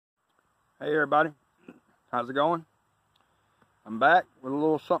Hey everybody, how's it going? I'm back with a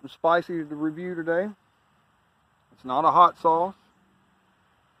little something spicy to review today. It's not a hot sauce,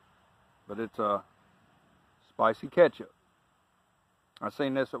 but it's a spicy ketchup. I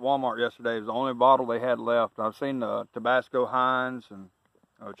seen this at Walmart yesterday. It was the only bottle they had left. I've seen the Tabasco Heinz,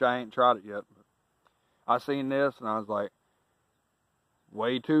 which I ain't tried it yet. But I seen this and I was like,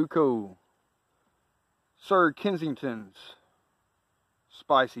 way too cool. Sir Kensington's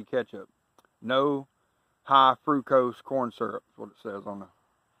spicy ketchup. No high fructose corn syrup is what it says on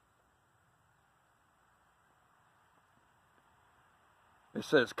the. It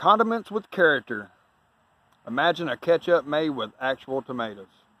says condiments with character. Imagine a ketchup made with actual tomatoes.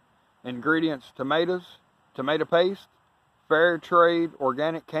 Ingredients: tomatoes, tomato paste, fair trade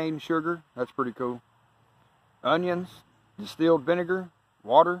organic cane sugar. That's pretty cool. Onions, distilled vinegar,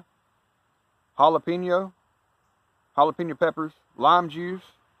 water, jalapeno peppers, lime juice,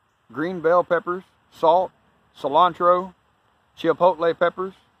 green bell peppers, salt, cilantro, chipotle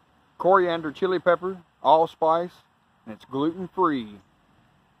peppers, coriander chili pepper, allspice, and it's gluten-free.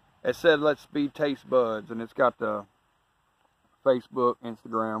 It said, let's be taste buds, and it's got the Facebook,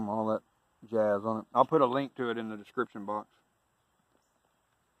 Instagram, all that jazz on it. I'll put a link to it in the description box.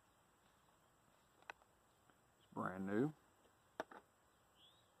 It's brand new.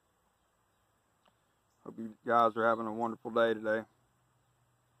 Hope you guys are having a wonderful day today.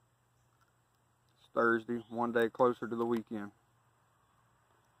 Thursday, one day closer to the weekend.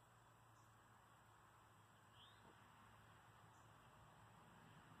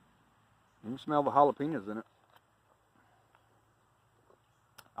 You can smell the jalapenos in it.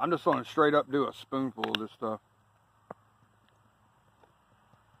 I'm just going to straight up do a spoonful of this stuff.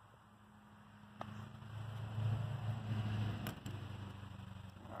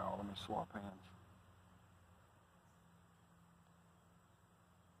 Oh, let me swap hands.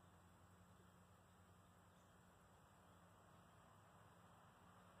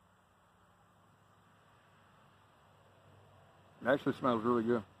 It actually smells really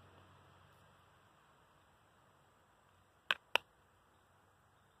good.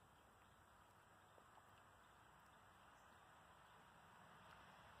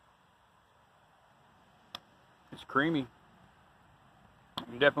 It's creamy. You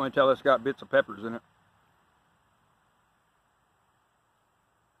can definitely tell it's got bits of peppers in it.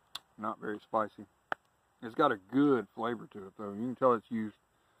 Not very spicy. It's got a good flavor to it though. You can tell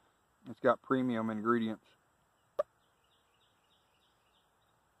it's got premium ingredients.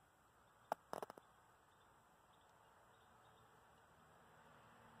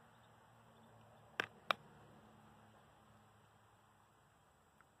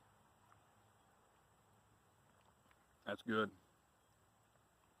 That's good.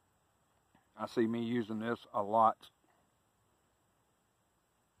 I see me using this a lot.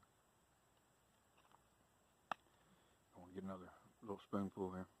 I want to get another little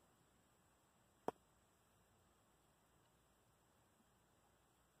spoonful here.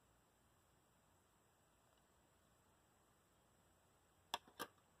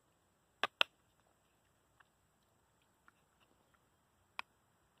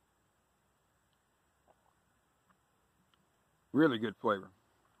 Really good flavor.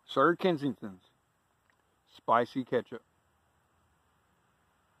 Sir Kensington's spicy ketchup.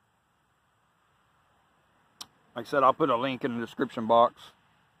 Like I said, I'll put a link in the description box.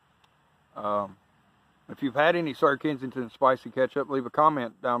 If you've had any Sir Kensington spicy ketchup, leave a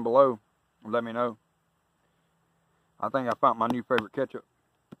comment down below and let me know. I think I found my new favorite ketchup.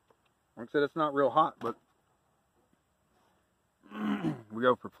 Like I said, it's not real hot, but we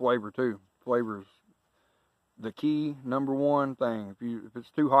go for flavor too. Flavor's the key, #1 thing. If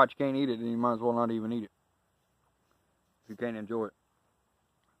it's too hot, you can't eat it, then you might as well not even eat it. If you can't enjoy it.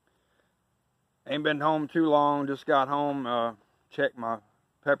 Ain't been home too long. Just got home, checked my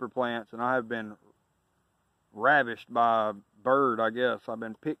pepper plants, and I have been ravished by a bird, I guess. I've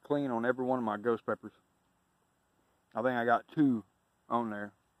been picked clean on every one of my ghost peppers. I think I got 2 on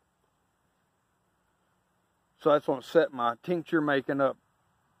there. So that's going to set my tincture making up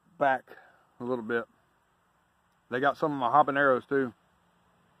back a little bit. They got some of my habaneros too.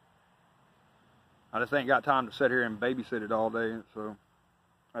 I just ain't got time to sit here and babysit it all day, so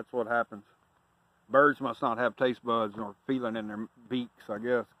that's what happens. Birds must not have taste buds or feeling in their beaks, I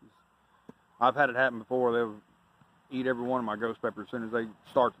guess. I've had it happen before. They'll eat every one of my ghost peppers as soon as they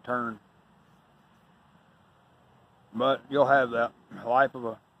start to turn. But you'll have that life of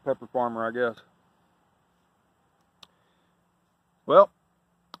a pepper farmer, I guess. Well,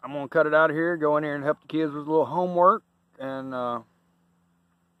 I'm going to cut it out of here, go in here and help the kids with a little homework, and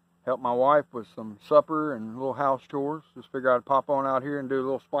help my wife with some supper and little house chores. Just figured I'd pop on out here and do a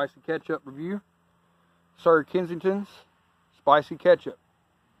little spicy ketchup review. Sir Kensington's spicy ketchup.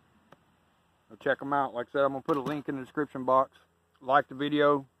 So check them out. Like I said, I'm going to put a link in the description box. Like the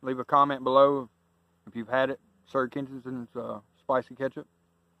video. Leave a comment below if you've had it. Sir Kensington's spicy ketchup.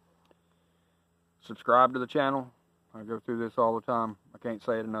 Subscribe to the channel. I go through this all the time. I can't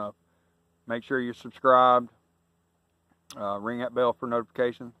say it enough. Make sure you're subscribed. Ring that bell for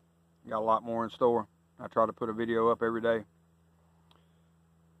notifications. Got a lot more in store. I try to put a video up every day.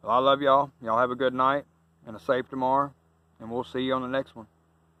 Well, I love y'all. Y'all have a good night and a safe tomorrow. And we'll see you on the next one.